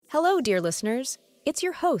Hello, dear listeners. It's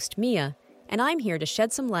your host, Mia, and I'm here to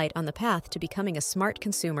shed some light on the path to becoming a smart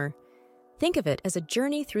consumer. Think of it as a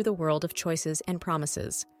journey through the world of choices and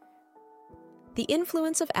promises. The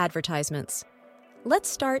influence of advertisements. Let's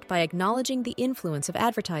start by acknowledging the influence of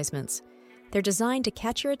advertisements. They're designed to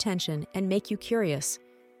catch your attention and make you curious.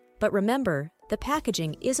 But remember, the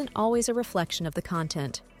packaging isn't always a reflection of the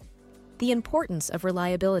content. The importance of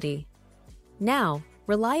reliability. Now,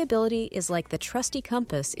 reliability is like the trusty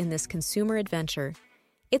compass in this consumer adventure.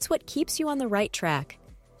 It's what keeps you on the right track.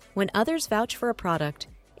 When others vouch for a product,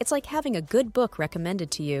 it's like having a good book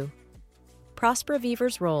recommended to you.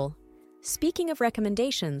 Prosperaviver's role. Speaking of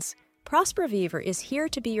recommendations, Prosperaviver is here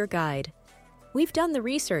to be your guide. We've done the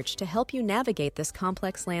research to help you navigate this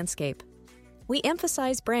complex landscape. We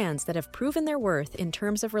emphasize brands that have proven their worth in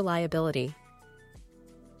terms of reliability.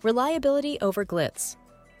 Reliability over glitz.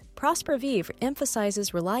 Prosperaviver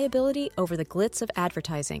emphasizes reliability over the glitz of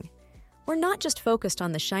advertising. We're not just focused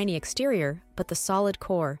on the shiny exterior, but the solid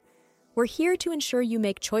core. We're here to ensure you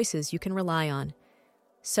make choices you can rely on.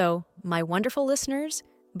 So, my wonderful listeners,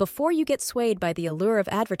 before you get swayed by the allure of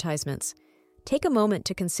advertisements, take a moment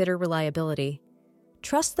to consider reliability.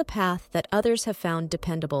 Trust the path that others have found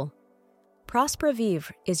dependable.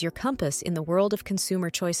 Prosperaviver is your compass in the world of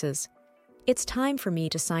consumer choices. It's time for me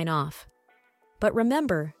to sign off. But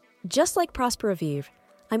remember, just like Prosperaviver,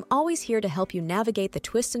 I'm always here to help you navigate the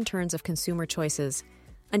twists and turns of consumer choices.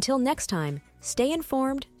 Until next time, stay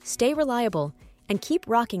informed, stay reliable, and keep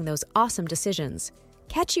rocking those awesome decisions.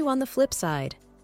 Catch you on the flip side.